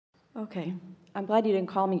Okay. I'm glad you didn't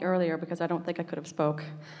call me earlier because I don't think I could have spoke.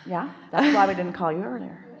 Yeah, that's why we didn't call you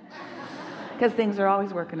earlier. Because things are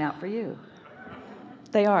always working out for you.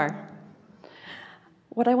 They are.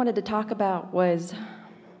 What I wanted to talk about was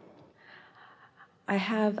I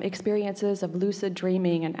have experiences of lucid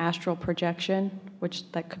dreaming and astral projection, which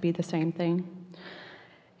that could be the same thing.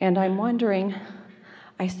 And I'm wondering,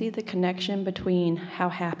 I see the connection between how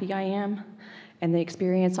happy I am and the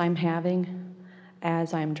experience I'm having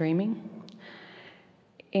as I'm dreaming.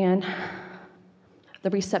 And the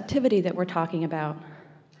receptivity that we're talking about.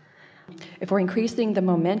 If we're increasing the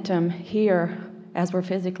momentum here as we're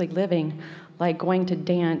physically living, like going to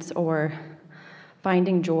dance or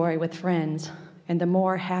finding joy with friends, and the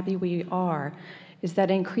more happy we are, is that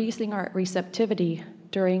increasing our receptivity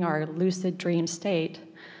during our lucid dream state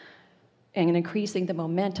and increasing the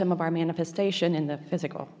momentum of our manifestation in the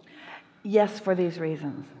physical? Yes, for these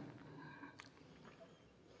reasons.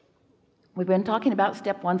 We've been talking about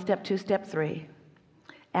step 1, step 2, step 3,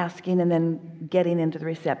 asking and then getting into the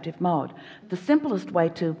receptive mode. The simplest way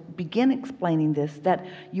to begin explaining this, that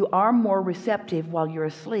you are more receptive while you're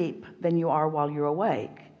asleep than you are while you're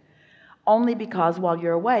awake, only because while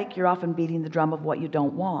you're awake you're often beating the drum of what you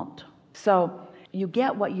don't want. So you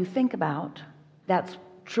get what you think about. That's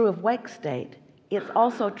true of wake state. It's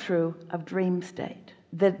also true of dream state.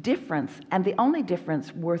 The difference, and the only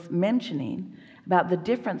difference worth mentioning about the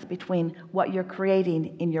difference between what you're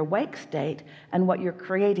creating in your wake state and what you're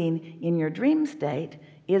creating in your dream state,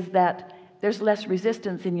 is that there's less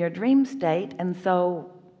resistance in your dream state, and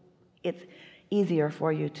so it's easier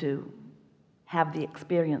for you to have the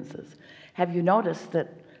experiences. Have you noticed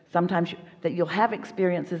that sometimes that you'll have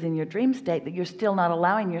experiences in your dream state that you're still not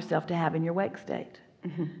allowing yourself to have in your wake state?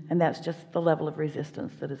 Mm-hmm. And that's just the level of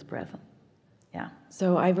resistance that is present. Yeah.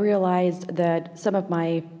 So I've realized that some of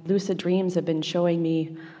my lucid dreams have been showing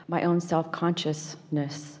me my own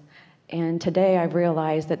self-consciousness. And today I've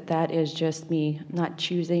realized that that is just me not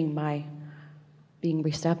choosing my being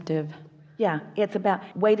receptive. Yeah, it's about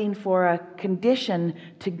waiting for a condition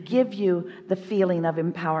to give you the feeling of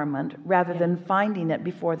empowerment rather than finding it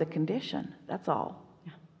before the condition. That's all.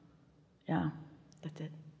 Yeah. Yeah. That's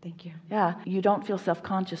it. Thank you. Yeah, you don't feel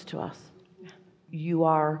self-conscious to us. Yeah. You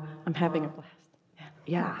are... I'm having a blast.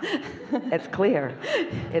 Yeah, it's clear.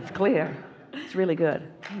 It's clear. It's really good.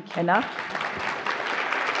 Enough?